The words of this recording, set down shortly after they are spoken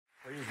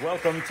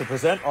welcome to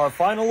present our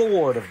final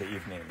award of the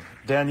evening,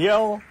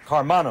 Danialle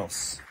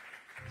Karmanos.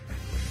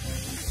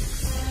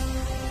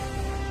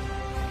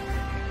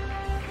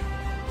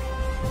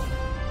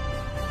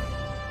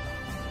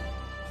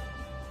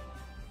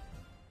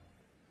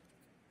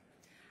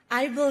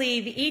 I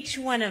believe each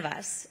one of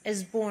us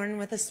is born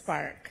with a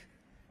spark,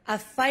 a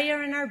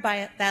fire in our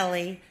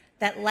belly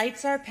that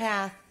lights our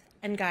path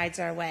and guides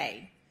our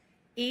way.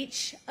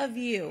 Each of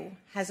you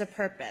has a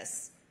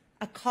purpose,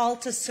 a call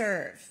to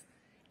serve,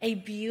 a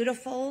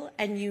beautiful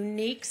and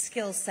unique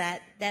skill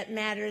set that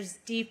matters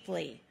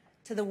deeply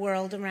to the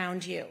world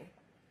around you.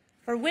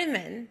 For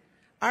women,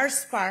 our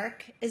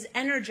spark is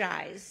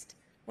energized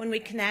when we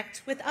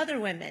connect with other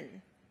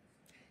women.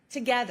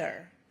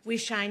 Together, we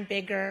shine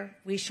bigger,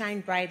 we shine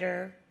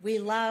brighter, we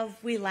love,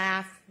 we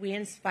laugh, we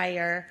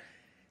inspire,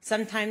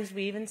 sometimes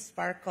we even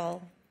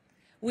sparkle.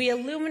 We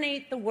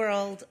illuminate the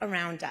world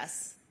around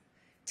us.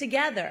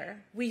 Together,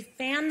 we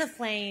fan the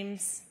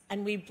flames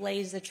and we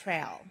blaze a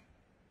trail.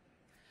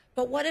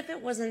 But what if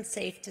it wasn't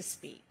safe to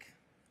speak,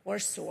 or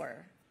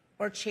soar,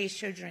 or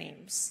chase your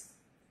dreams?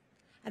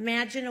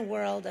 Imagine a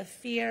world of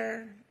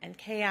fear and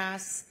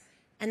chaos,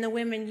 and the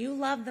women you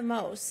love the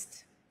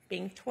most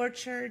being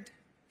tortured,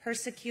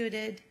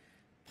 persecuted,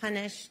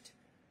 punished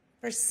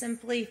for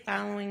simply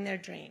following their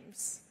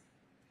dreams.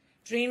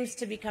 Dreams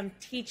to become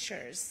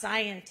teachers,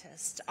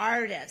 scientists,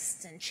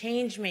 artists, and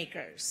change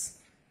makers.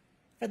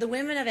 For the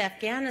women of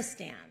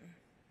Afghanistan,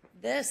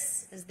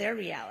 this is their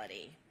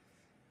reality,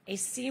 a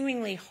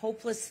seemingly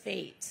hopeless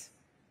fate.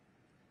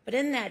 But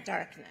in that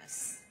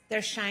darkness,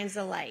 there shines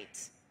a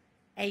light,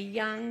 a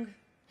young,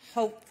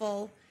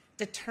 hopeful,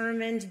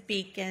 determined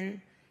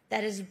beacon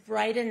that is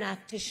bright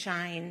enough to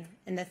shine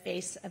in the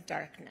face of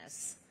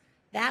darkness.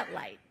 That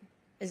light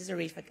is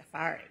Zarifa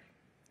Ghafari.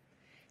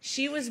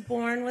 She was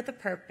born with a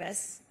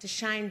purpose to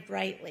shine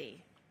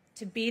brightly,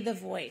 to be the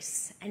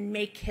voice and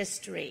make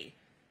history,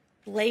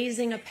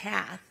 blazing a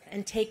path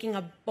and taking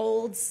a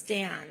bold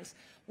stand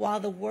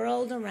while the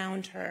world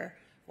around her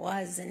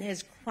was and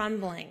is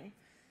crumbling,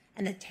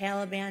 and the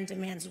Taliban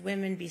demands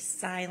women be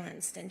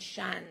silenced and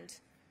shunned.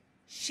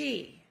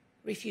 She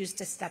refused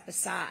to step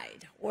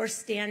aside or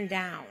stand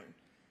down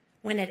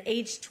when at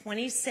age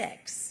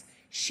 26,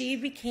 she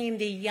became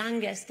the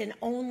youngest and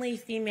only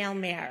female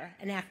mayor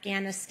in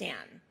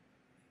Afghanistan.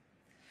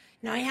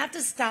 Now I have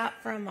to stop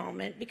for a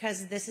moment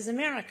because this is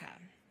America.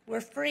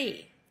 We're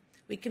free.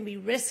 We can be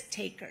risk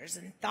takers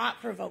and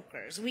thought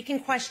provokers. We can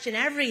question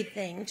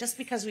everything just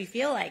because we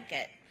feel like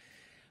it.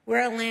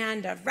 We're a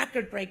land of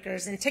record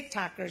breakers and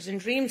TikTokers and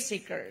dream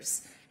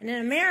seekers. And in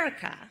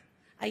America,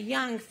 a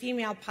young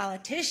female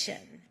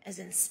politician is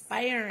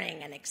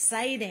inspiring and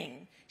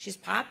exciting. She's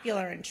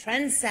popular and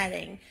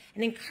trend-setting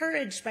and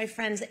encouraged by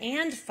friends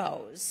and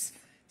foes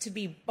to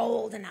be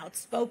bold and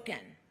outspoken.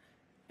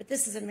 But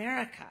this is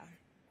America,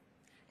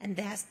 and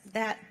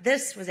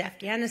this was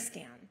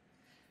Afghanistan.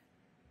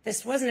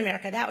 This wasn't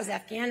America, that was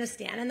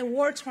Afghanistan, and the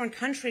war-torn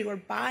country where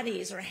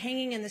bodies are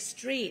hanging in the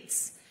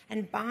streets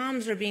and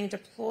bombs are being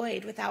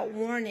deployed without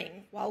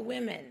warning while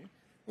women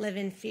live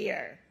in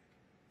fear.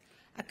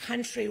 A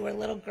country where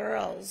little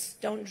girls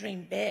don't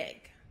dream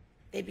big,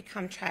 they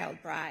become child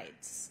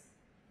brides.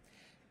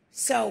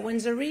 So when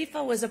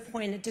Zarifa was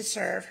appointed to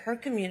serve her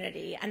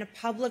community in a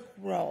public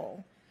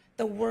role,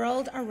 the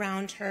world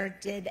around her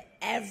did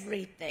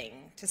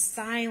everything to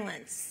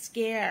silence,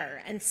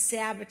 scare, and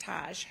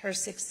sabotage her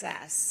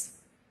success.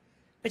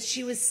 But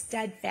she was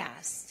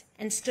steadfast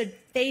and stood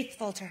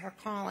faithful to her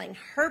calling,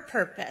 her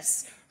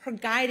purpose, her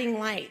guiding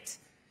light.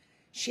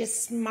 She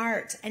is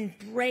smart and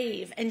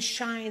brave and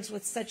shines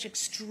with such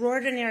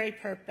extraordinary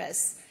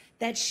purpose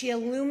that she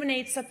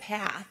illuminates a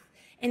path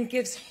and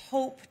gives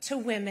hope to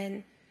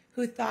women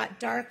who thought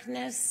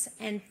darkness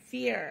and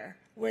fear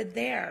were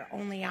their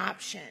only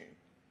option.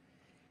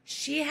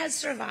 She has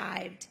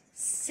survived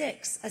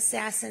 6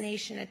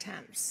 assassination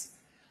attempts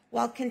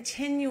while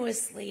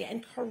continuously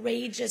and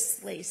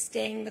courageously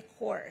staying the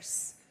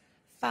course,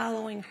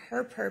 following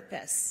her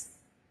purpose.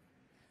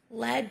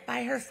 Led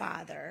by her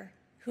father,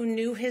 who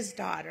knew his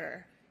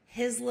daughter,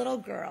 his little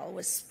girl,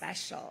 was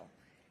special.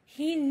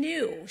 He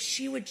knew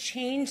she would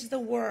change the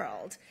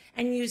world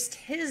and used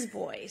his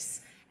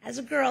voice as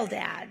a girl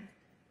dad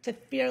to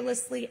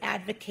fearlessly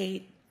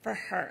advocate for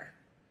her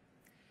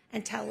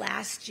until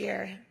last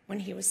year when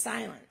he was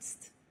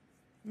silenced,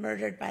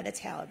 murdered by the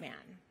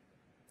Taliban.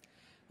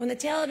 When the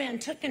Taliban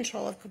took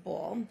control of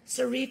Kabul,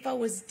 Zarifa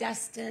was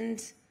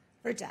destined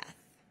for death,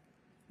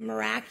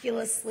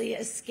 miraculously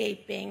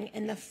escaping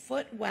in the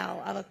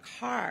footwell of a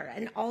car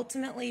and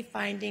ultimately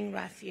finding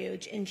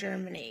refuge in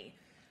Germany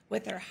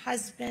with her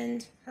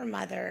husband, her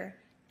mother,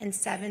 and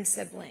 7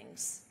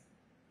 siblings.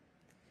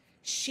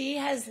 She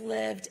has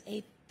lived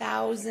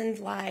 1,000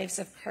 lives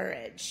of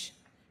courage,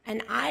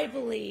 and I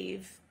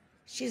believe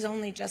she's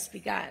only just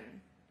begun.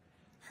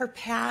 Her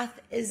path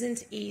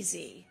isn't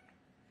easy,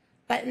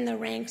 but in the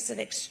ranks of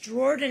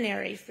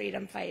extraordinary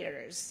freedom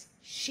fighters,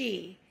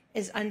 she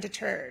is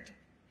undeterred.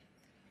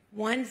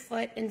 1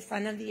 foot in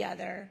front of the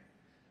other,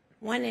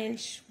 1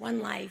 inch, 1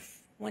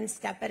 life, 1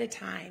 step at a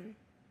time,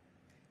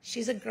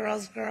 She's a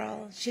girl's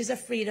girl. She's a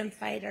freedom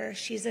fighter.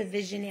 She's a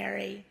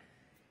visionary.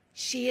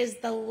 She is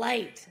the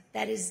light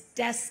that is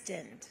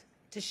destined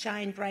to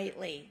shine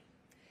brightly,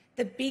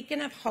 the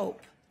beacon of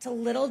hope to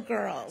little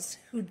girls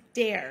who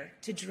dare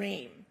to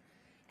dream,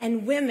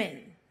 and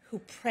women who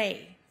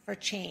pray for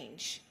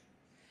change.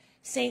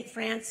 St.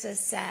 Francis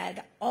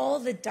said, "All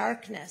the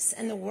darkness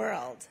in the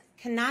world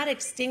cannot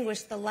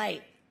extinguish the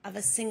light of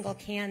a single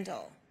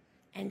candle,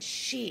 and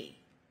she,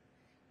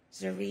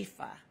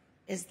 Zarifa,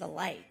 is the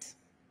light."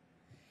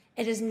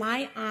 It is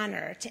my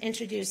honor to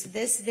introduce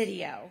this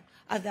video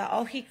of the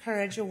Oxi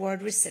Courage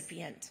Award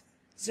recipient,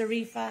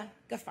 Zarifa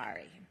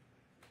Ghafari.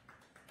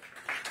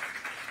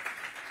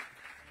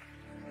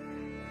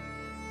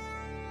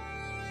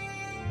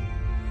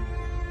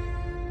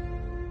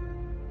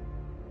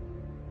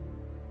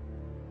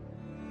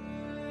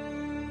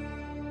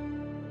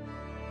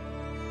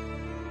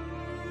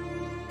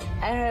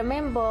 I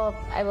remember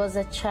I was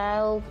a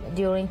child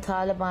during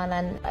Taliban,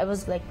 and I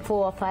was like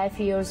 4 or 5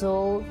 years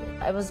old.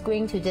 I was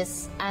going to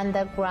this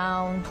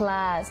underground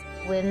class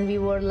when we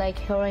were like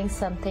hearing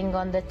something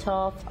on the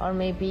top, or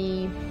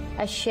maybe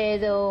a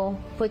shadow,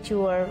 put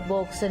your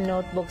books and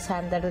notebooks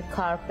under the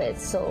carpet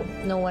so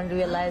no one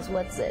realized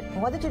what's it.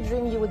 What did you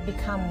dream you would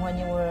become when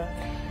you were?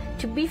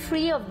 To be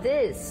free of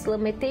these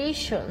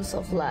limitations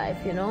of life,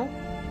 you know.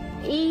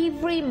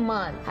 Every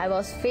month I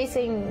was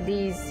facing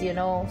these, you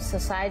know,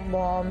 suicide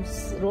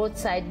bombs,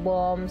 roadside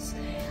bombs,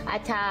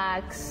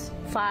 attacks,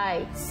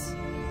 fights.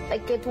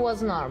 Like it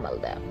was normal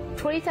there.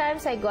 3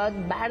 times I got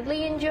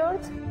badly injured.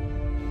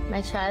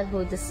 My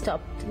childhood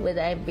stopped when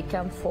I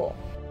became 4.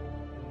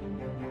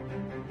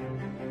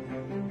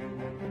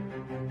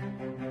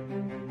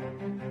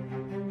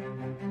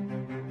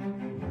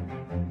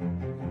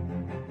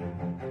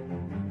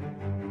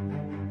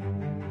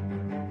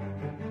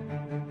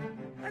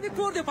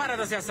 Di para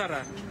da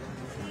Sara.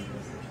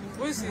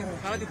 Pois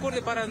ela de cor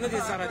de para não de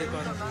Sara de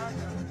para.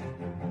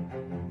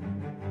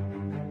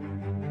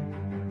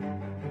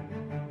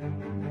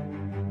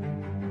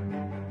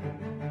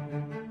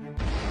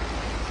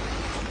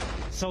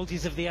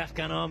 Soldiers of the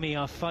Afghan army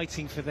are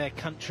fighting for their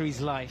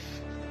country's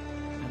life,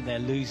 and they're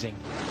losing.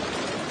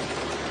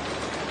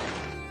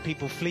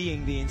 People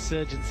fleeing the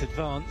insurgents'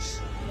 advance,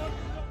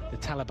 the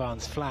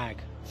Taliban's flag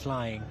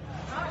flying.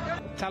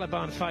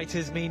 Taliban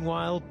fighters,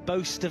 meanwhile,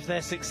 boast of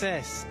their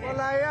success.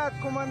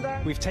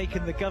 We've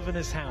taken the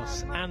governor's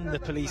house and the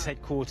police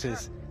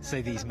headquarters,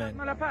 say these men.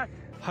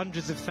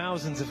 Hundreds of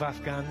thousands of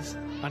Afghans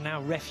are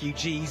now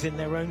refugees in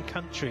their own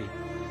country,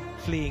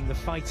 fleeing the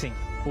fighting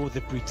or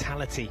the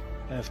brutality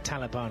of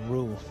Taliban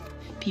rule.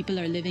 People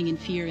are living in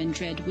fear and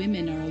dread.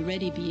 Women are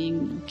already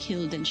being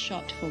killed and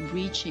shot for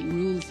breaching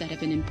rules that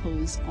have been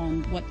imposed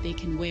on what they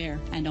can wear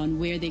and on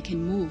where they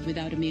can move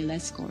without a male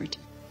escort.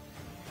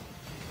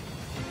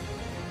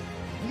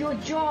 Your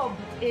job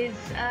is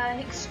an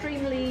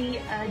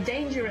extremely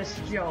dangerous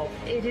job.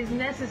 It is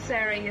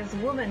necessary as a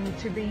woman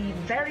to be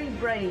very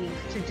brave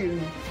to do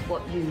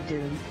what you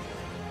do.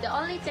 The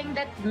only thing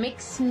that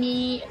makes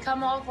me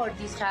come over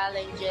these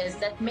challenges,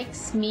 that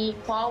makes me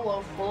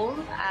powerful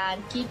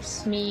and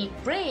keeps me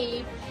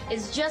brave,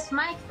 is just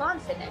my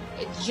confidence.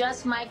 It's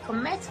just my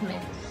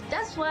commitment.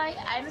 That's why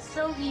I'm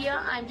still here.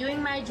 I'm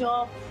doing my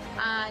job,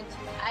 and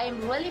I'm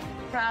really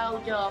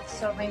proud of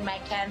serving my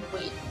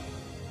country.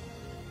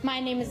 My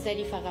name is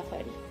Zarifa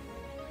Ghafari.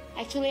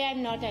 Actually,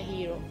 I'm not a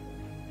hero.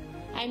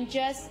 I'm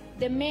just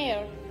the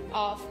mayor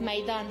of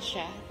Maidan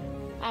Shahr.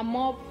 A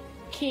mob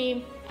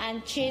came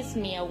and chased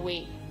me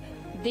away.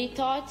 They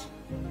thought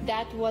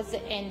that was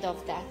the end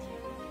of that.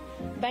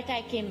 But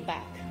I came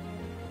back.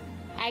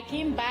 I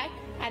came back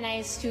and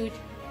I stood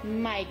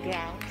my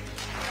ground.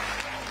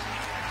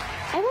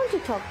 I want to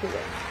talk to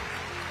them.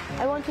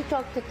 I want to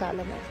talk to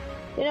Taliban.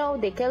 You know,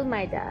 they killed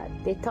my dad.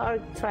 They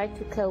tried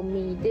to kill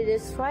me. They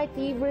destroyed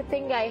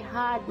everything I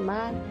had,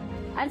 man.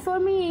 And for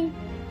me,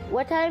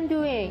 what I'm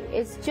doing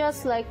is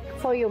just like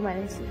for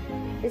humanity.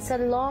 It's a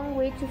long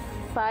way to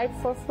fight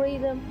for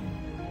freedom.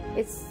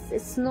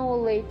 It's no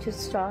late to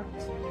start.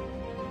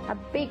 A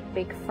big,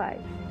 big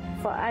fight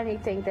for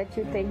anything that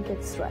you think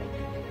it's right.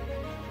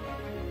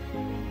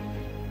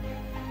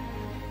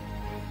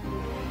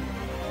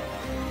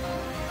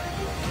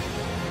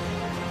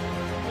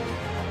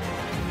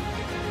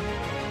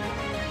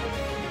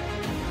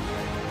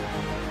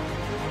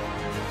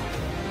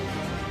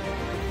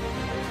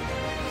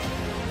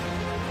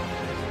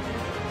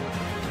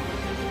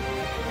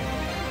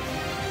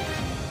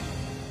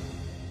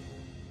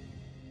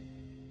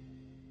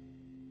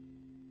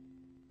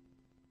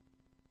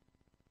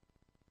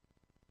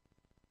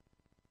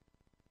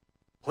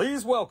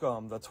 Please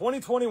welcome the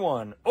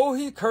 2021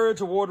 Oxi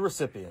Courage Award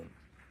recipient,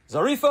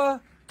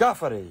 Zarifa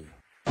Ghafari.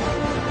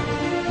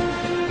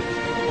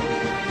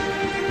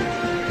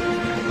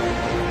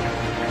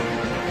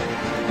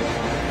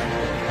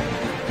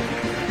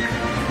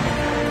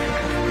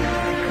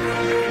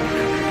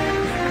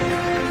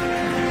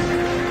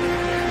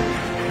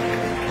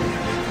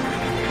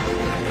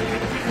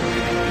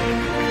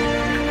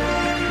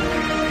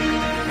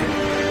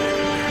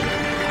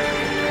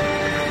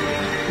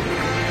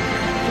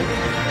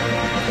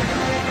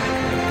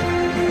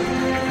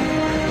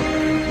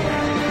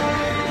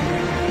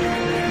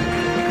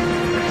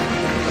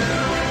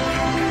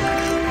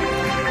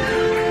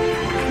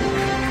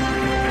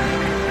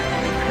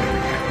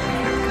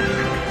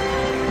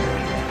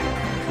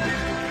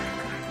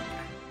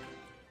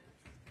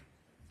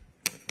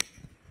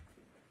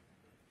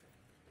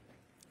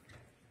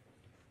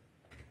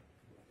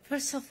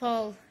 First of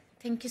all,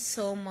 thank you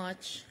so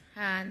much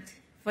and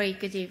very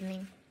good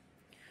evening.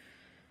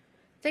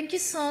 Thank you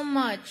so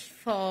much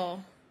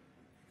for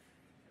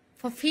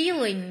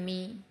feeling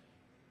me.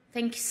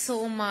 Thank you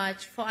so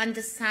much for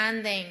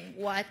understanding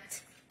what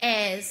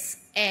is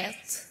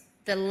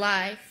the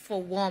life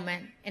for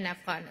women in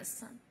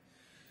Afghanistan.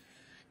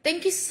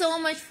 Thank you so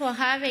much for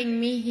having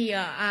me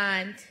here,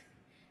 and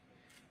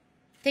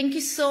thank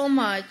you so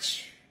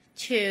much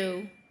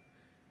to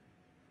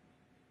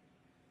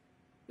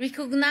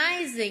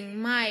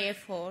recognizing my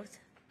effort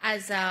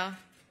as an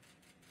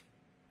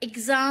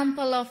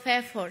example of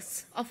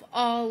efforts of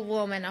all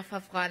women of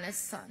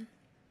Afghanistan.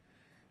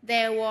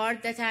 The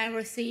award that I'm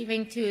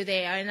receiving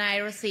today, and I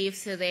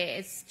received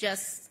today,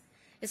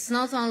 it's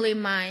not only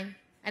mine,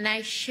 and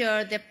I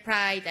share the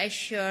pride, I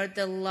share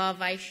the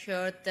love, I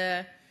share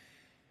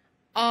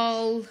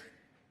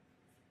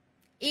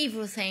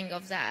everything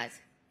of that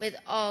with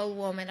all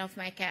women of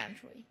my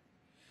country.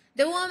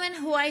 The women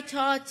who I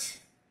taught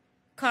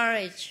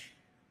courage,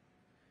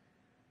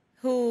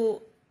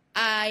 who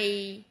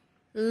I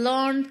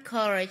learned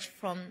courage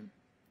from,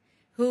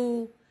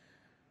 who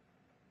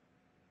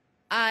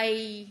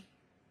I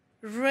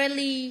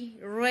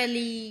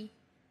really,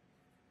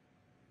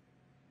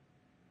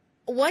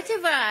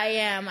 whatever I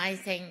am, I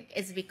think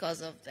is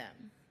because of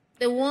them.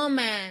 The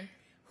woman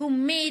who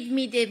made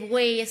me the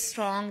way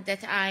strong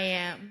that I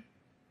am.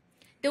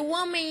 The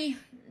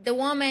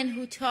woman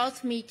who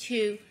taught me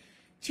to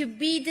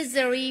be the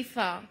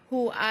Zarifa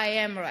who I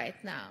am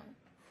right now,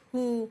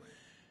 who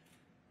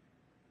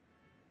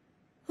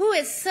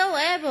is still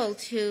able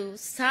to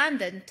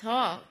stand and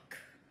talk.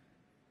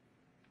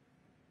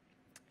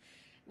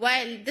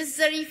 While this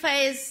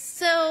Zarifa is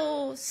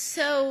so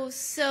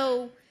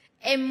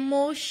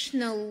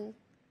emotional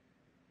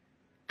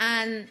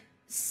and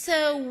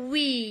so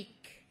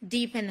weak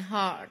deep in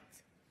heart,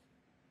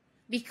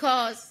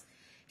 because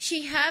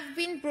she has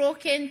been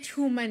broken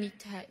too many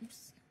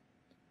times.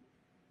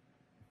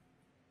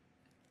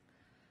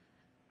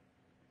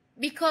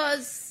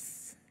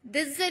 Because the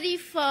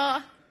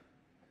Zarifa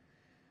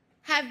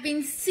have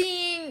been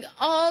seeing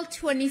all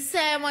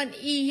 27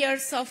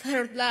 years of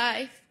her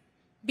life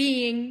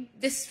being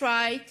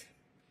destroyed,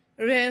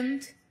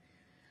 ruined,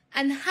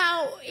 and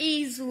how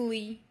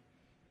easily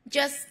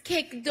just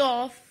kicked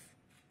off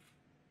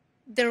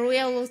the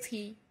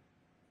reality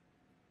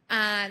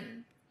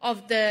and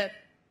of the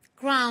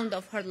ground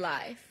of her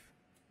life.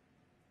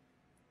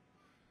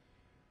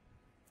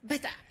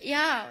 But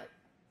yeah,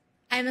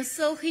 I'm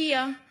still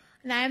here,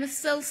 and I'm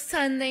still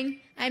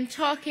standing, I'm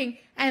talking,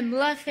 I'm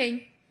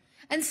laughing,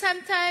 and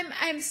sometimes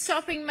I'm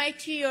stopping my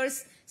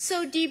tears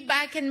so deep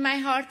back in my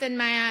heart and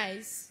my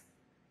eyes.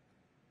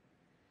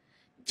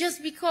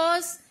 Just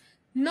because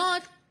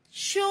not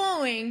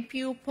showing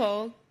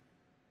people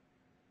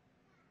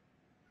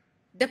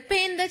the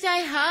pain that I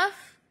have,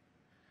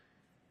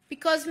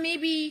 because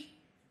maybe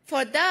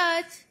for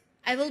that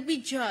I will be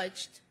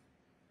judged.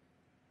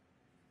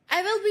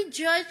 I will be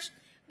judged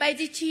by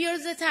the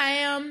tears that I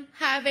am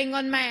having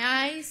on my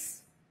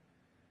eyes,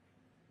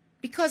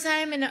 because I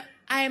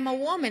am a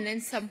woman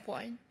at some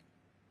point.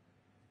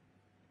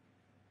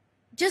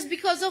 Just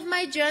because of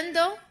my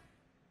gender,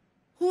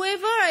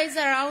 whoever is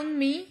around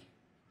me,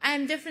 I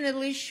am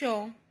definitely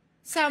sure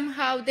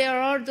somehow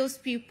there are those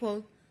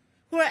people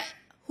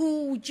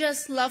who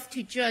just love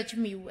to judge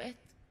me with.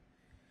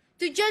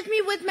 To judge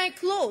me with my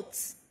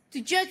clothes,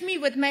 to judge me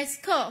with my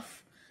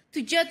scarf,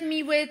 to judge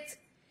me with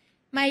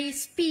my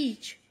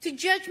speech, to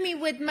judge me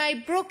with my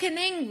broken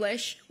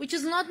English, which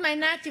is not my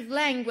native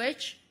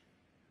language,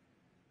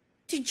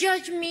 to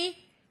judge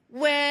me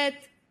with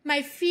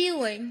my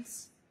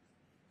feelings,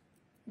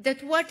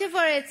 that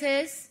whatever it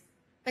is,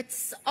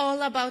 it's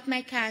all about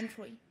my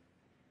country.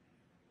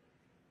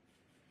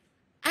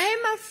 I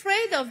am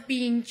afraid of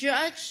being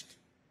judged.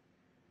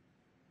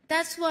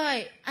 That's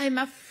why I'm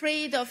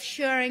afraid of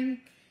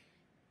sharing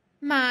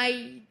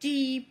my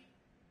deep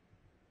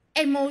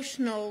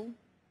emotional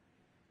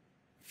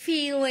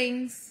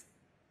feelings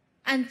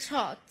and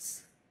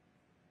thoughts.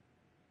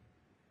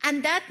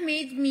 And that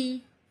made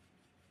me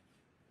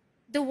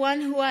the one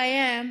who I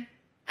am,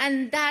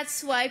 and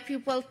that's why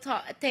people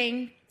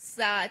think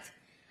that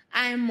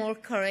I am more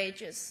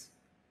courageous.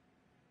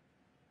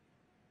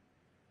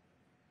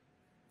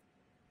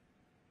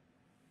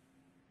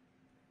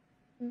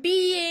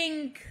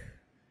 Being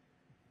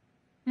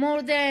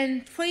more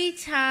than 3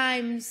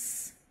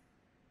 times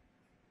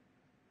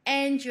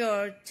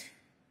injured,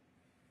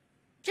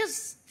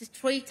 just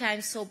 3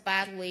 times so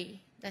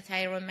badly that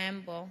I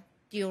remember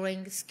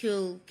during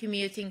school,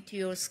 commuting to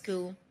your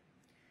school,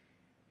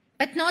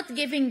 but not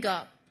giving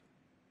up.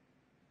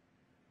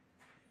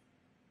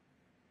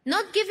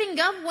 Not giving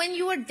up when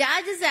your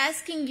dad is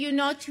asking you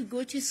not to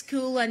go to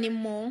school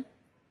anymore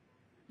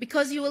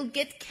because you will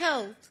get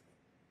killed.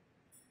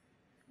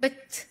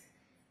 But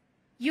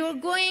you're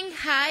going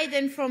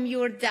hiding from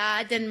your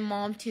dad and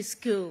mom to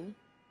school.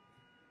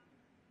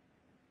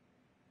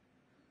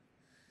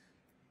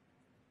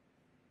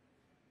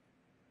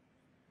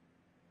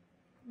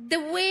 The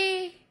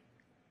way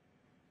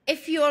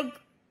if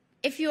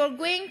you're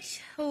going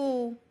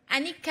to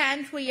any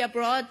country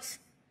abroad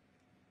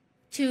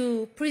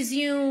to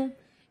pursue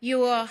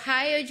your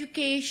higher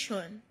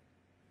education,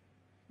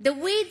 the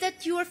way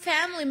that your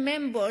family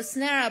members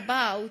know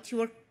about,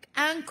 your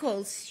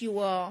uncles,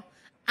 your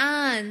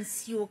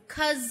aunts, your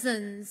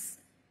cousins,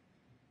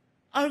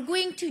 are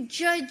going to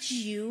judge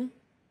you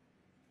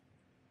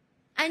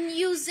and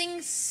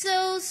using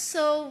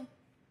so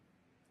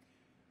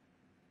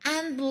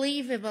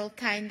unbelievable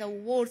kind of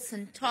words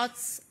and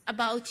thoughts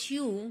about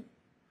you,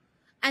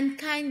 and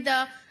kind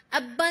of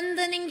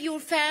abandoning your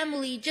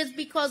family just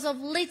because of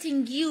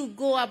letting you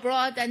go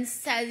abroad and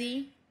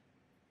studying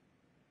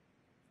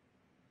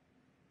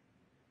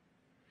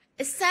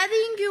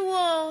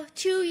your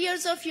 2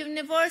 years of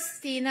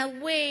university in a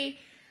way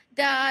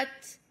that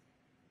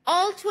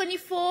all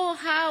 24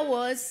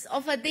 hours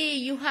of a day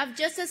you have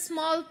just a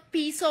small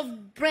piece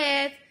of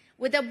bread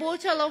with a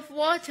bottle of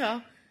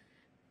water,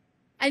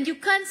 and you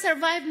can't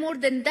survive more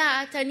than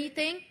that,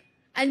 anything,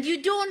 and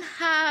you don't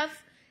have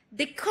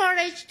the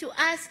courage to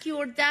ask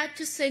your dad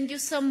to send you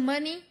some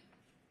money,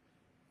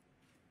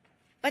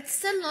 but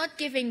still not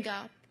giving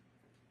up,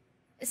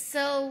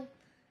 still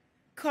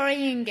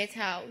carrying it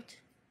out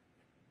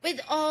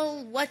with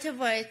all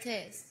whatever it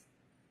is.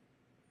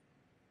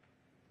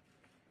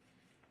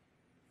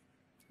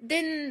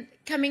 Then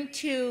coming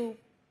to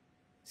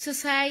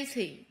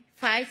society,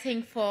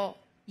 fighting for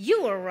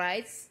your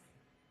rights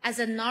as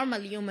a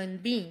normal human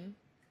being.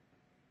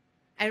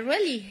 I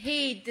really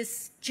hate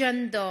this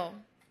gender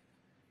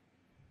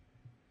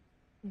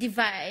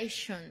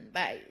division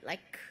by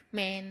like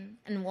men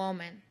and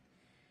women.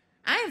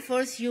 I am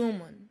first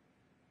human.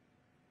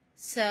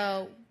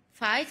 So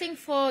fighting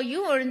for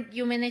your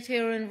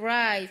humanitarian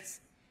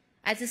rights,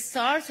 at the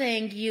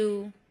starting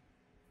you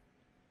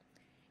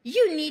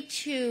need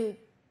to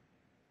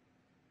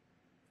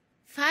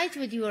fight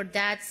with your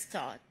dad's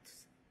thoughts.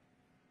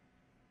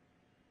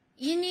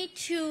 You need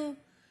to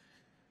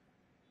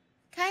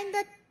kind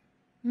of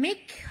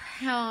make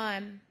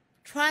him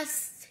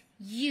trust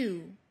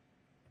you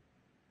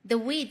the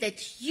way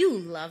that you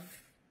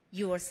love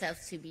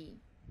yourself to be.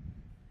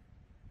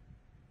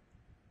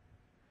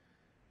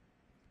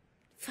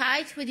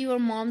 Fight with your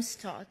mom's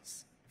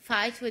thoughts.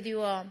 Fight with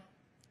your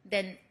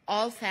then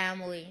all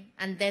family,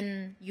 and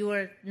then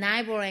your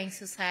neighboring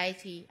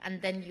society,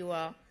 and then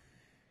your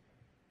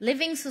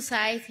living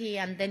society,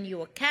 and then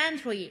your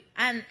country,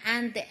 and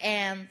at the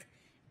end,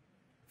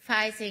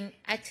 fighting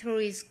a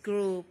terrorist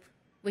group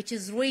which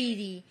is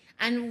ready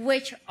and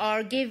which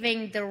are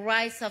giving the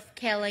rights of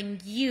killing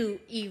you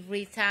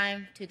every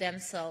time to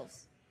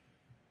themselves.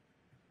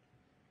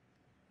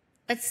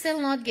 But still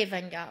not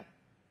giving up,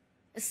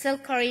 still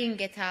carrying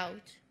it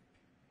out.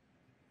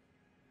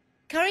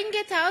 Carrying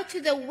it out to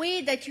the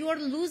way that you are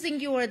losing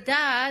your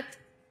dad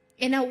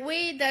in a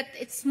way that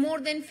it's more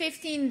than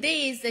 15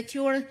 days that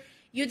you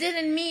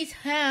didn't meet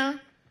him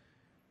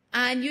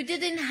and you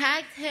didn't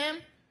hug him,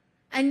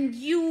 and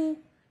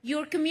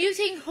you're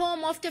commuting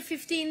home after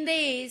 15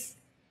 days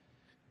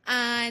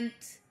and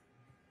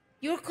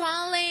you're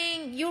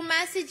calling, you're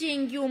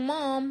messaging your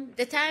mom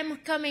that I'm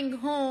coming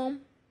home,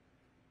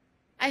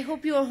 I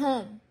hope you're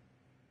home.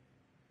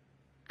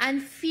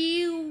 And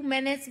few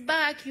minutes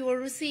back you were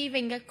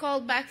receiving a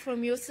call back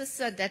from your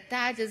sister that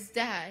dad has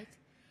died.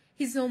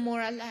 He's no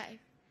more alive.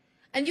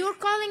 And you're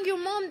calling your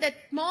mom that,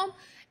 Mom,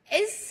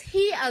 is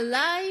he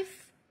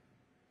alive?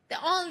 The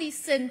only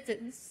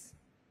sentence.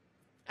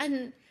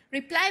 And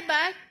reply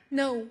back,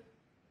 no,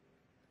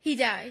 he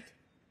died.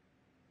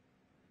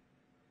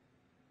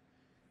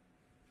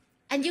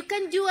 And you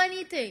can't do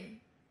anything.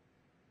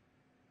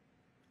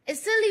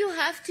 Still you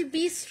have to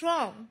be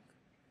strong.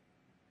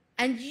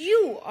 And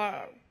you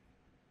are.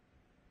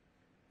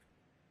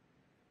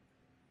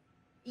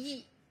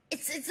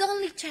 It's the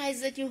only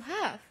choice that you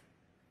have.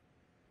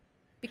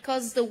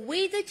 Because the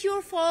way that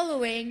you're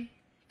following,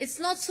 it's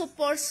not so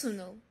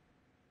personal.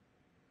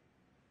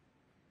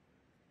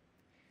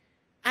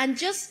 And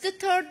just the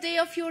third day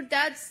of your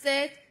dad's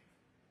death,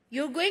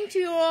 you're going to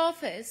your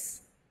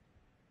office.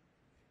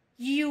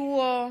 You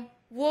are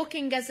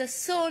walking as a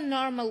so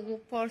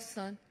normal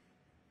person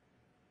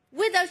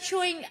without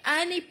showing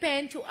any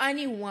pain to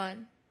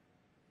anyone.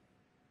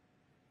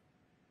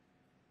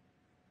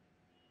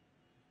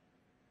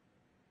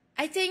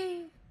 I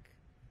think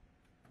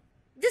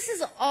this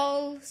is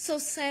all so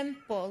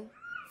simple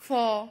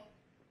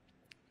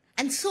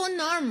and so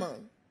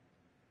normal.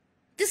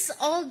 This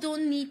all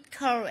don't need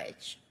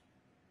courage.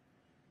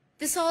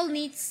 This all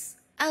needs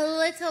a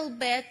little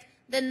bit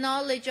the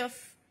knowledge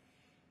of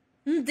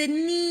the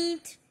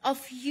need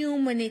of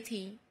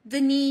humanity,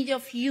 the need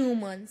of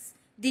humans,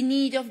 the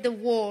need of the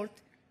world,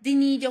 the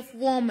need of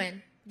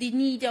woman, the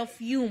need of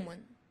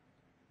human.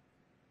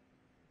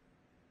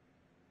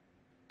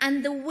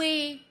 And the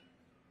way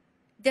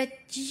that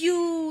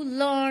you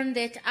learned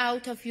it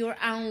out of your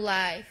own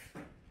life,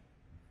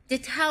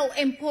 that how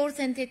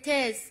important it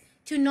is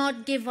to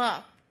not give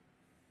up.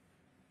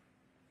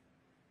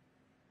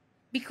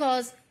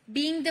 Because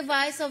being the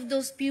voice of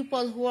those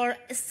people who are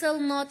still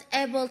not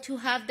able to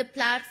have the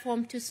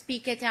platform to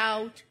speak it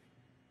out,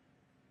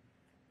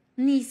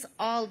 needs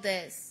all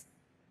this.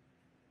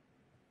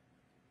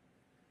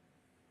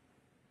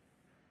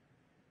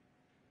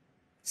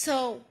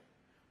 So,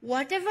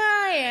 whatever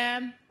I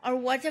am, or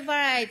whatever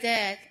I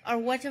did, or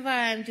whatever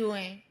I'm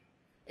doing,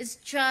 is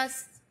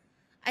just,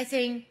 I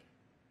think,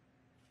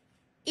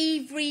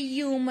 every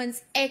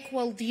human's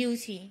equal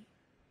duty.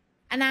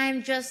 And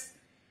I'm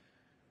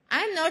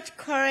not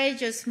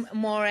courageous,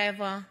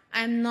 moreover.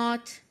 I'm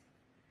not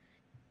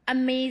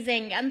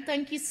amazing. And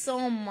thank you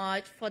so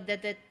much for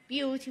that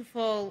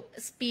beautiful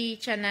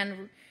speech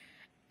and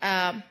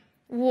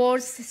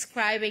words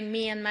describing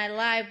me and my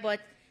life. But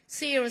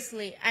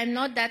seriously, I'm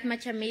not that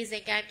much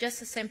amazing. I'm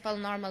just a simple,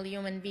 normal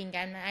human being,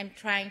 and I'm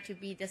trying to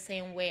be the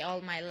same way all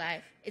my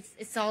life.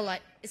 It's all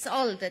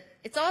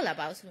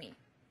about me.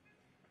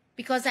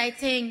 Because I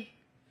think,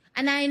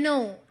 and I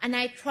know, and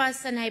I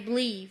trust, and I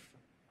believe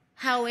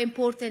how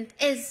important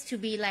it is to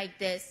be like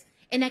this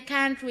in a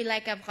country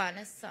like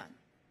Afghanistan.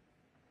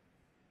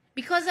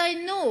 Because I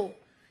know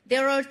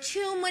there are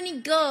too many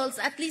girls,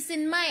 at least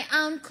in my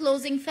own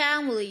closing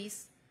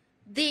families,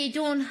 they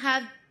don't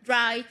have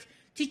right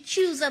to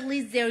choose at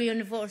least their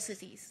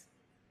universities.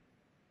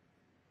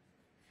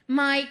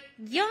 My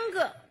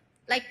younger,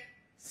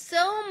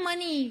 so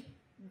many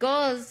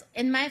girls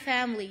in my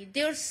family,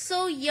 they're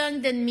so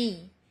young than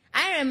me.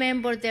 I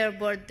remember their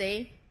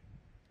birthday.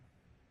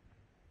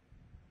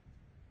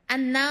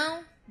 And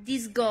now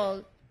these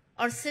girls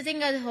are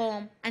sitting at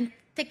home and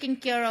taking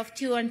care of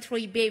 2 and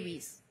 3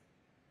 babies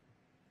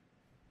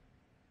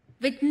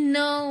with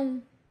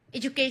no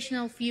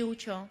educational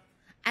future,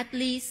 at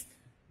least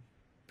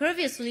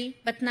previously,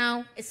 but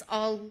now it's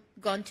all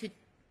gone to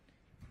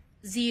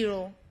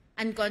 0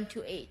 and gone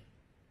to 8.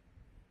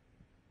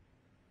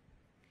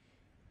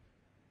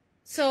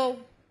 So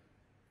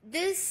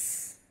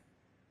this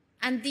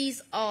and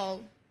these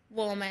all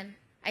women,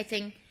 I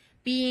think,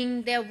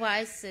 being their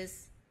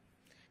voices,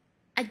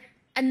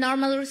 a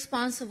normal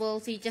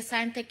responsibility, just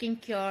I'm taking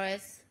care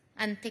of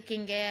and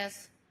taking it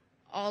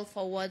all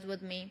forward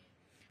with me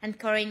and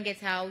carrying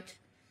it out.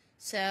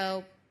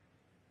 So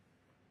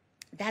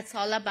that's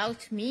all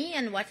about me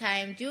and what I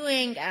am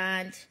doing.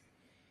 And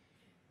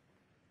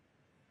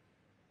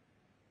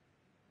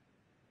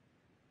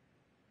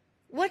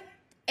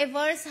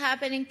whatever is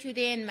happening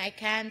today in my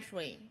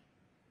country,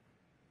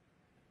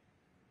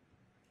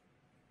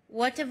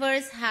 whatever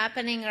is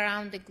happening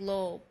around the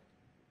globe,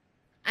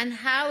 and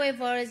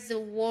however is the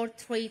world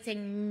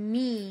treating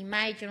me,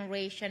 my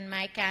generation,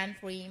 my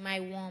country, my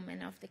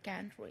woman of the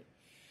country,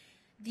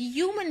 the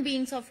human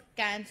beings of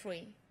the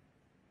country,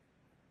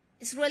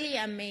 it's really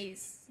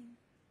amazing.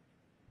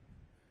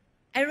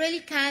 I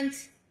really can't.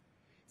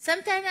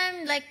 Sometimes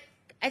I'm like,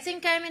 I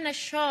think I'm in a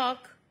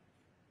shock.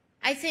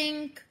 I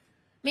think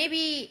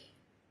maybe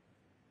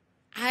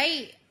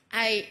I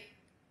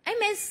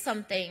missed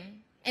something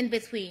in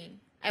between.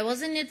 I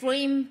was in a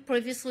dream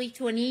previously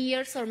 20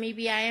 years, or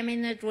maybe I am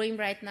in a dream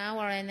right now,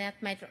 or a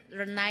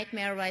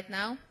nightmare right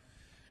now,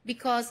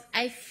 because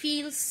I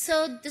feel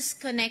so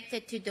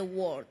disconnected to the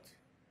world.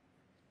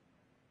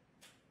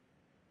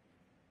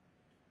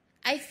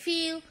 I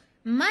feel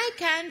my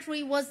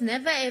country was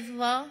never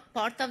ever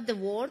part of the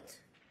world,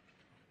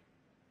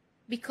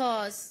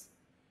 because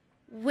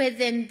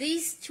within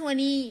these 2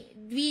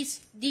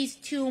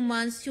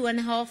 months,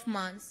 2.5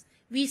 months,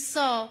 we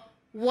saw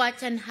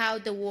what and how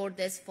the world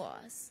is for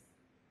us.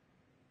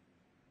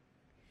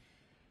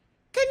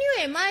 Can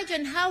you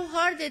imagine how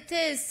hard it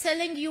is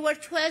selling your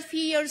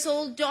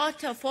 12-year-old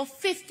daughter for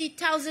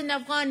 50,000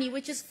 Afghani,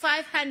 which is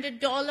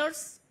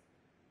 $500?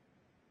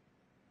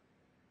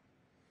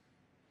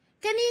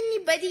 Can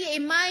anybody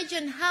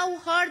imagine how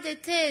hard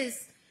it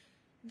is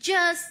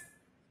just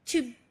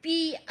to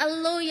be a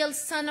loyal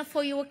son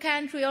for your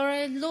country, or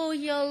a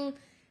loyal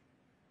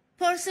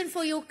person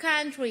for your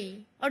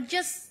country, or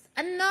just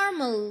a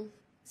normal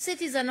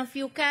citizen of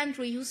your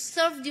country who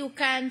served your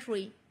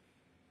country?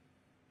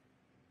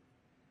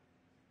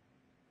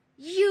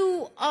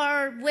 You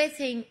are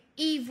waiting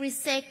every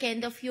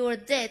second of your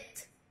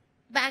death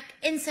back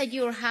inside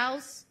your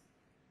house,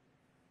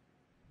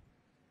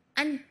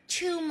 and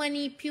too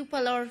many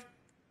people are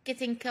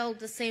getting killed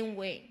the same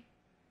way.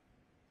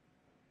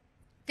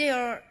 There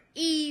are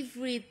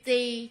every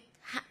day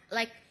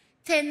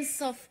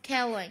tens of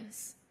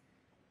killings.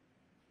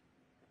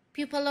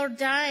 People are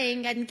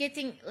dying and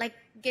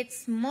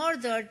gets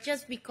murdered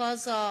just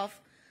because of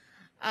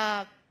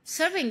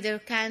serving their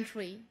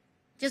country,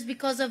 just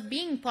because of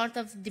being part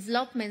of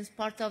developments,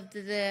 part of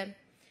the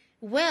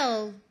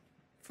well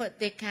for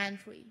their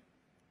country,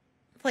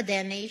 for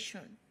their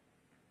nation.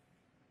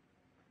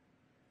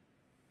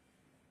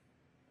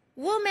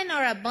 Women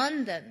are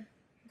abandoned.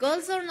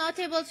 Girls are not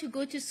able to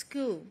go to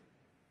school.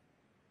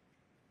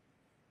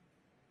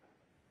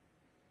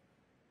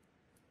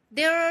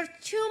 There are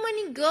too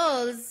many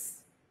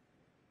girls.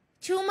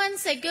 2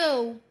 months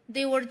ago,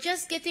 they were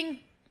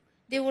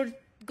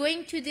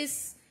going to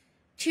this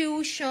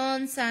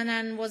tuitions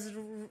and was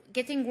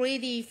getting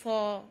ready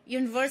for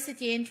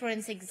university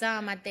entrance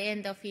exam at the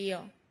end of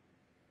year.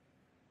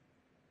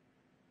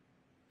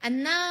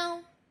 And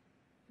now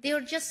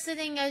they're just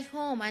sitting at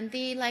home and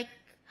they like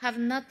have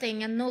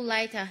nothing and no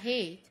light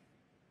ahead.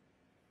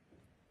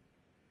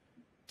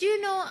 Do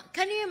you know,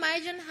 can you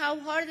imagine how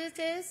hard it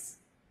is?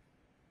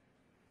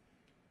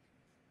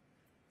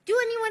 Do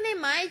anyone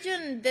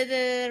imagine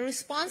the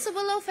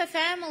responsible of a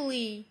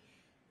family,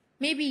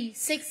 maybe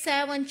 6,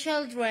 7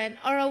 children,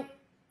 or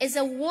is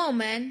a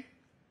woman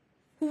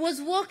who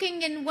was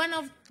working in one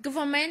of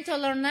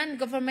governmental or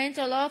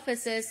non-governmental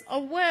offices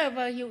or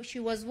wherever she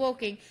was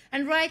working,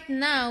 and right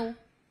now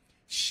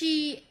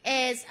she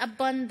is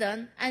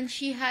abandoned and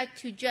she had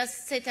to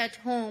just sit at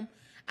home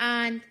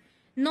and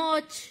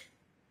not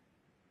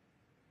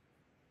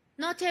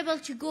able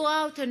to go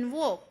out and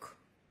work,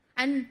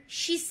 and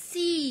she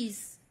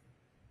sees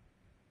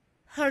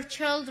her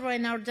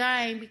children are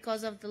dying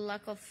because of the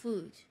lack of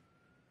food.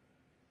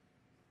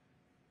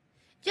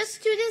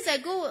 Just 2 days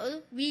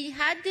ago, we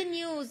had the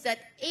news that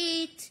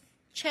 8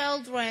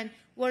 children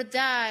were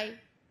died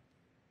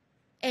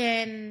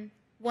in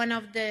one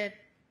of the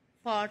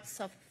parts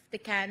of the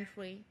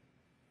country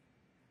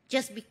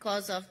just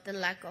because of the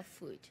lack of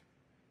food,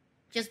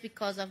 just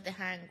because of the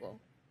hunger.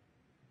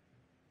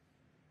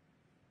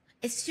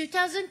 It's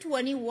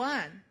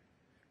 2021.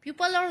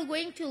 People are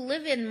going to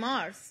live in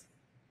Mars.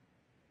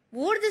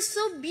 World is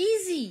so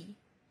busy.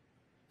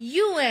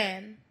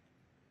 UN,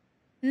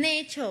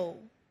 NATO,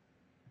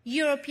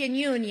 European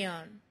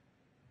Union,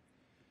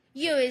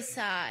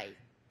 USA,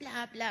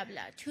 blah, blah,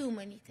 blah, too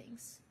many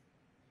things.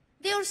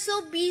 They are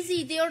so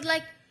busy.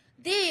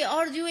 They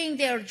are doing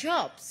their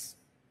jobs.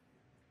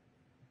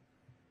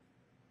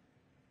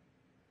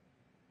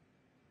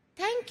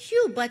 Thank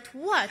you, but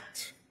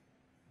what?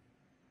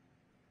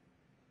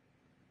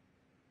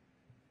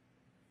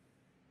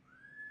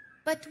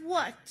 But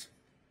what?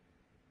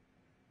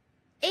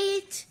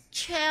 8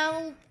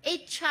 child,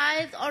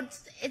 or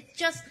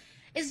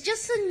it's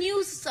just a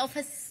news of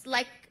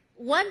like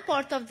one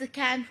part of the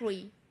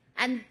country,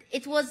 and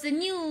it was the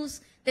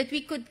news that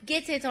we could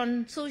get it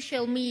on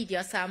social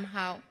media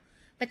somehow.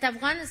 But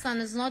Afghanistan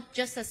is not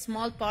just a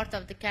small part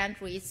of the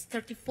country. It's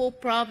 34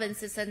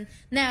 provinces and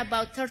now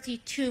about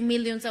 32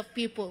 million of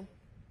people.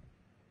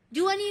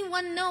 Do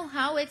anyone know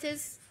how it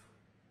is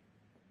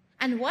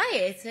and why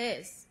it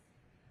is?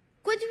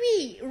 Could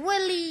we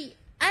really,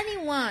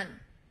 anyone,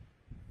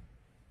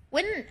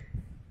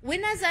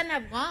 when as an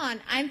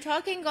Afghan, I'm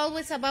talking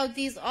always about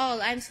these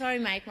all. I'm sorry,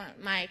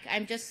 Mike.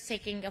 I'm just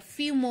taking a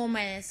few more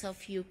minutes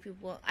of you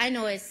people. I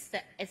know it's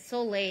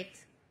so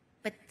late,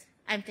 but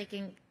I'm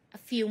taking a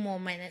few more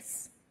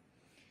minutes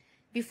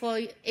before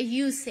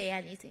you say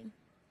anything.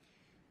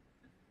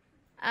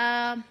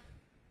 As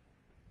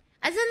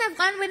an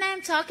Afghan, when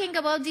I'm talking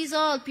about these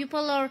all,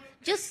 people are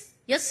just.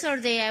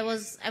 Yesterday, I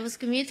was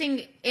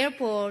commuting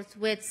airport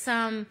with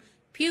some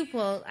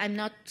people. I'm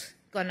not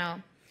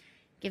gonna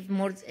give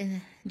more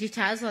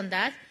details on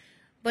that,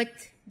 but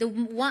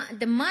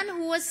the man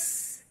who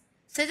was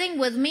sitting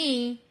with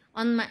me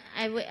on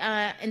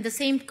in the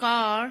same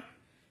car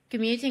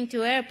commuting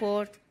to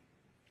airport,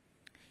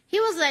 he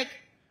was like,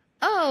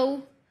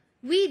 "Oh,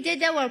 we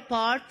did our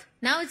part.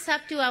 Now it's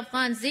up to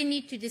Afghans. They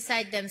need to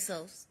decide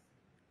themselves.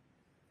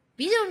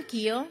 We don't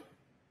care.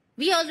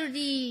 We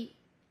already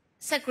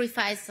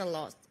sacrificed a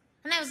lot."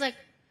 And I was like,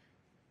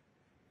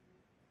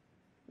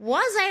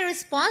 was I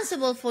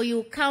responsible for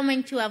you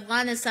coming to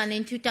Afghanistan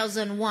in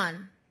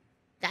 2001?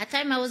 That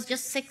time I was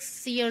just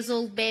 6 years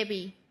old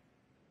baby.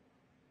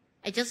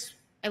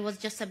 I was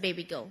just a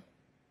baby girl.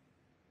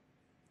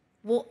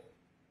 Well,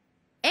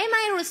 am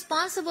I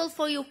responsible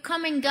for you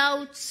coming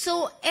out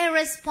so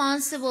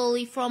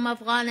irresponsibly from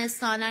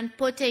Afghanistan and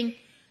putting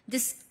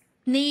this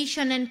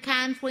nation and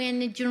country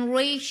and a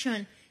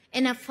generation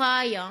in a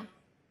fire,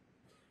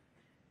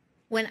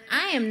 when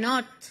I am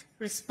not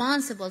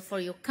responsible for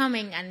you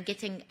coming and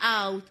getting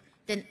out?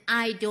 Then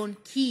I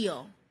don't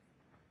care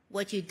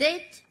what you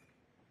did,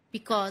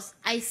 because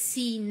I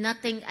see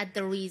nothing as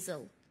a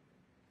result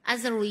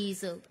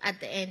at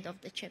the end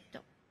of the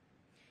chapter.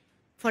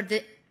 For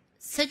the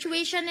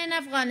situation in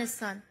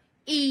Afghanistan,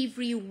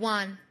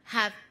 everyone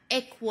have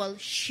equal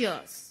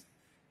shares.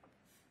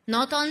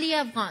 Not only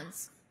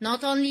Afghans,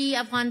 not only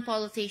Afghan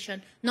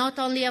politicians, not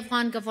only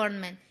Afghan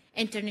government,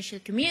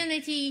 international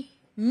community,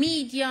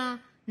 media,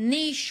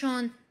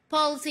 nation,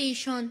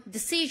 politicians,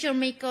 decision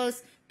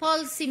makers,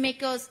 policy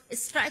makers,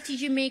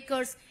 strategy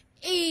makers,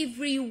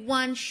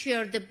 everyone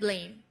share the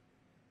blame.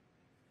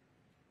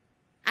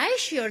 I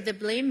share the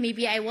blame.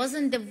 Maybe I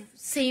wasn't the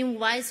same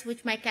voice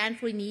which my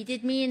country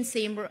needed me in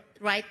same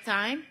right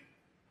time.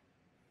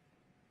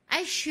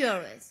 I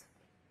share it.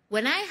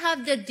 When I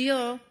have the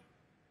dare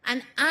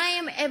and I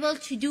am able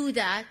to do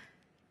that,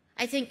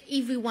 I think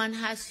everyone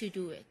has to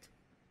do it.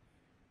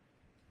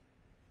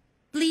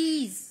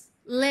 Please,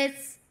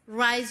 let's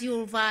raise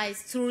your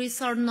voice.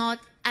 Tourists are not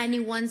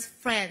anyone's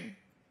friend.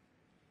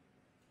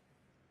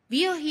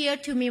 We are here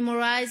to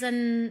memorize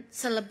and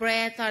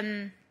celebrate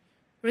and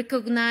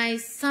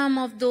recognize some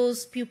of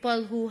those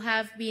people who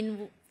have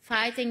been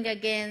fighting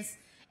against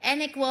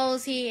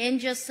inequality,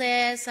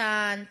 injustice,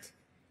 and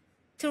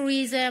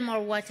terrorism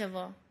or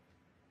whatever.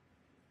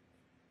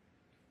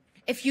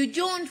 If you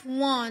don't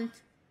want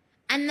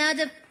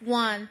another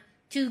one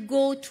to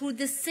go through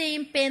the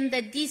same pain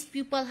that these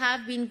people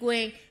have been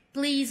going,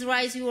 please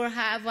raise your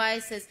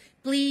voices.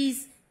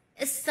 Please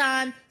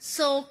stand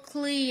so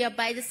clear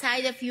by the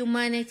side of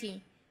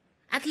humanity.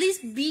 At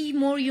least be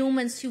more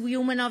humans to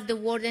women of the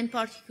world, in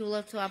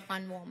particular to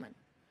Afghan women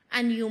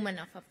and women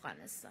of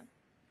Afghanistan.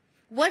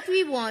 What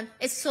we want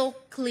is so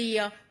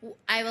clear.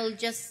 I will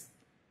just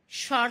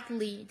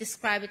shortly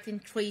describe it in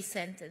 3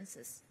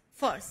 sentences.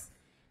 First,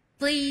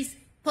 please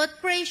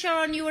put pressure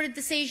on your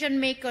decision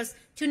makers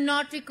to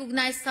not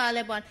recognize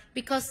Taliban,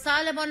 because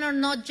Taliban are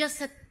not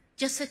just a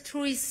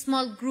terrorist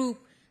small group.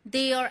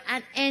 They are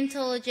an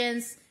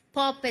intelligence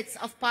puppets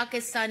of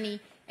Pakistani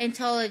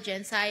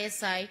intelligence,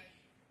 ISI,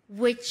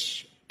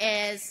 which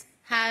is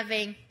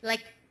having,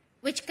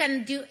 which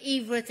can do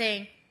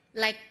everything.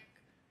 Like,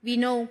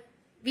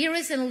 we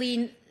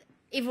recently,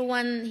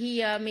 everyone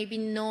here maybe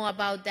know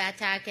about the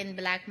attack in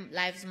Black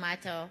Lives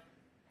Matter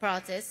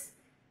protests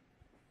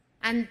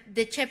and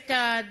the chapter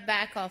at the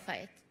back of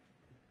it.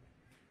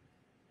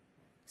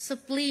 So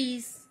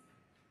please,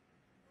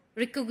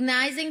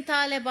 recognizing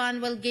Taliban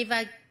will give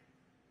a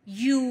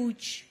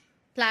huge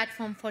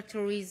platform for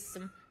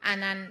terrorism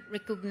and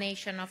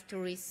recognition of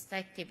terrorist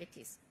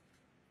activities.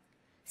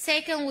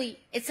 Secondly,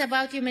 it's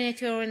about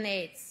humanitarian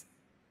aid.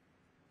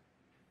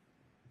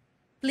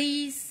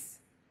 Please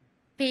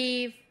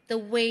pave the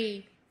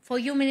way for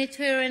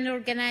humanitarian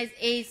organized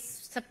aid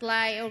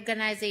supply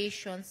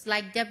organizations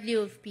like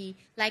WFP,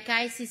 like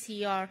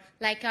ICCR,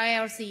 like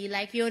IRC,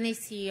 like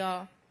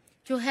UNHCR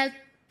to help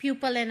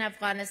people in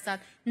Afghanistan.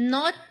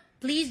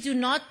 Please do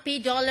not pay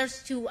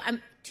dollars to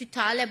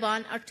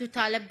Taliban or to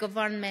Talib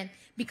government,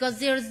 because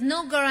there is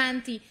no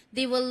guarantee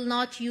they will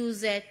not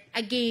use it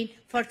again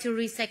for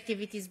terrorist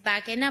activities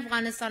back in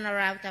Afghanistan or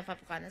out of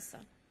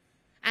Afghanistan.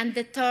 And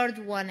the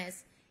third one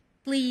is,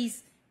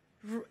 please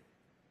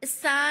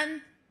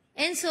stand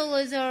in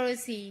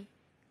solidarity.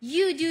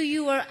 You do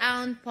your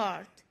own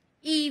part.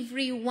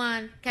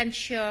 Everyone can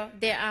share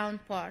their own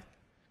part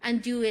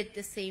and do it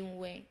the same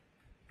way.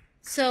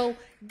 So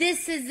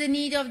this is the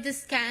need of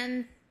this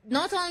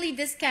not only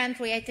this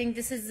country, I think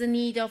this is the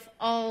need of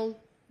all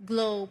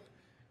globe,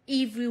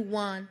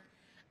 everyone,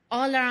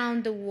 all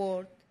around the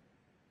world.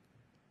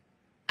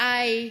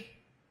 On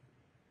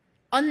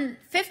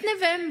 5th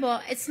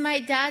November, it's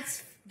my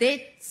dad's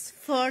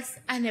 1st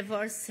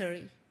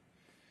anniversary.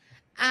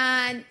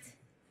 And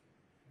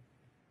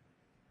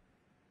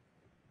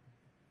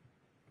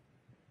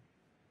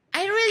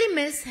I really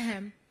miss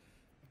him.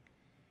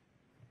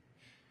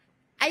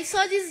 I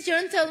saw this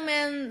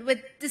gentleman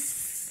with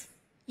these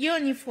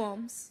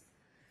uniforms.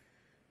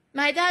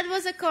 My dad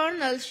was a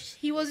colonel.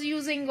 He was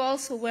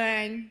also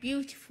wearing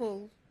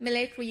beautiful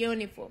military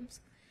uniforms.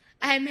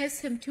 I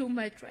miss him too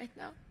much right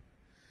now.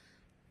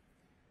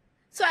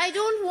 So I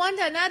don't want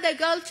another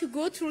girl to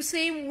go through the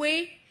same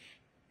way.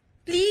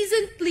 Please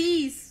and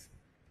please.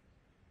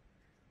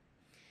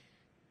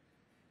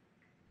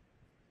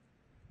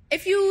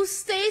 If you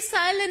stay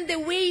silent the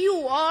way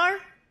you are,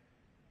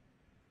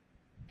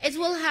 it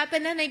will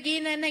happen and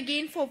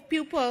again for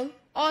people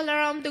all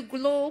around the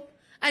globe,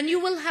 and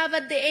you will have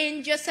at the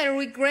end just a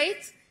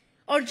regret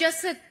or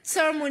just a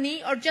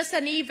ceremony or just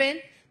an event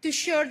to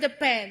share the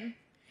pain.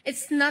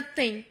 It's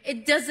nothing.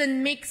 It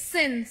doesn't make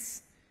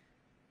sense.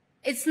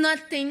 It's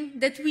nothing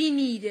that we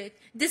needed.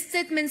 The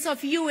statements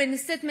of UN, the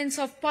statements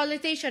of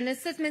politicians, the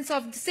statements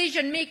of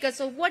decision makers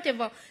or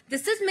whatever, the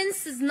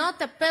statements is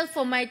not a pill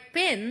for my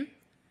pain.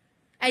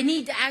 I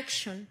need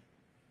action.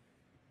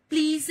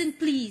 Please and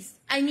please,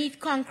 I need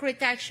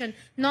concrete action.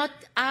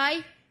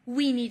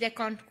 We need a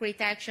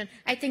concrete action.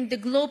 I think the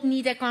globe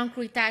needs a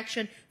concrete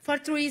action for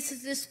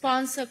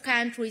terrorist-sponsor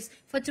countries,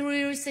 for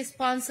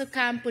terrorist-sponsor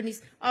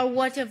companies, or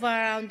whatever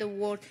around the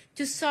world,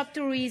 to stop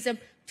terrorism,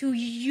 to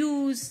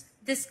use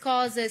these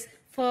causes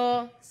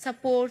for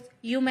support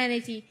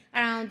humanity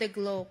around the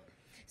globe.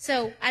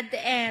 So at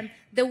the end,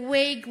 the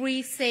way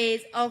Greece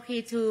says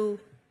okay to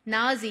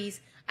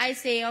Nazis, I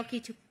say okay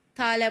to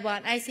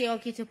Taliban, I say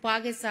okay to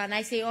Pakistan,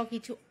 I say okay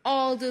to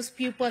all those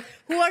people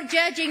who are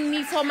judging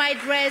me for my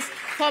dress,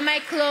 for my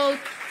clothes,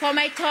 for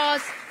my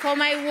thoughts, for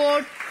my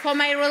word, for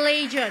my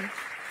religion.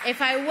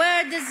 If I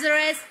wear this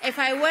dress, if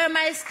I wear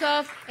my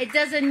scarf, it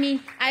doesn't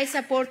mean I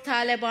support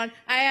Taliban,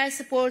 I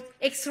support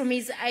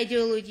extremist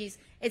ideologies.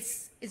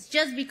 It's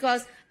just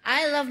because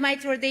I love my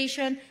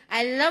tradition,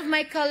 I love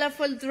my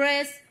colorful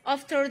dress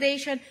of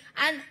tradition,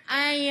 and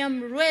I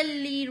am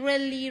really,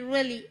 really,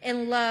 really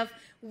in love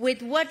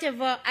with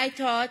whatever I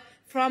taught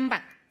from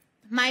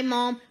my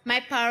mom, my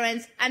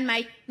parents, and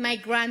my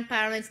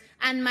grandparents,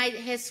 and my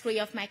history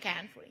of my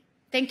country.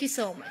 Thank you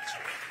so much.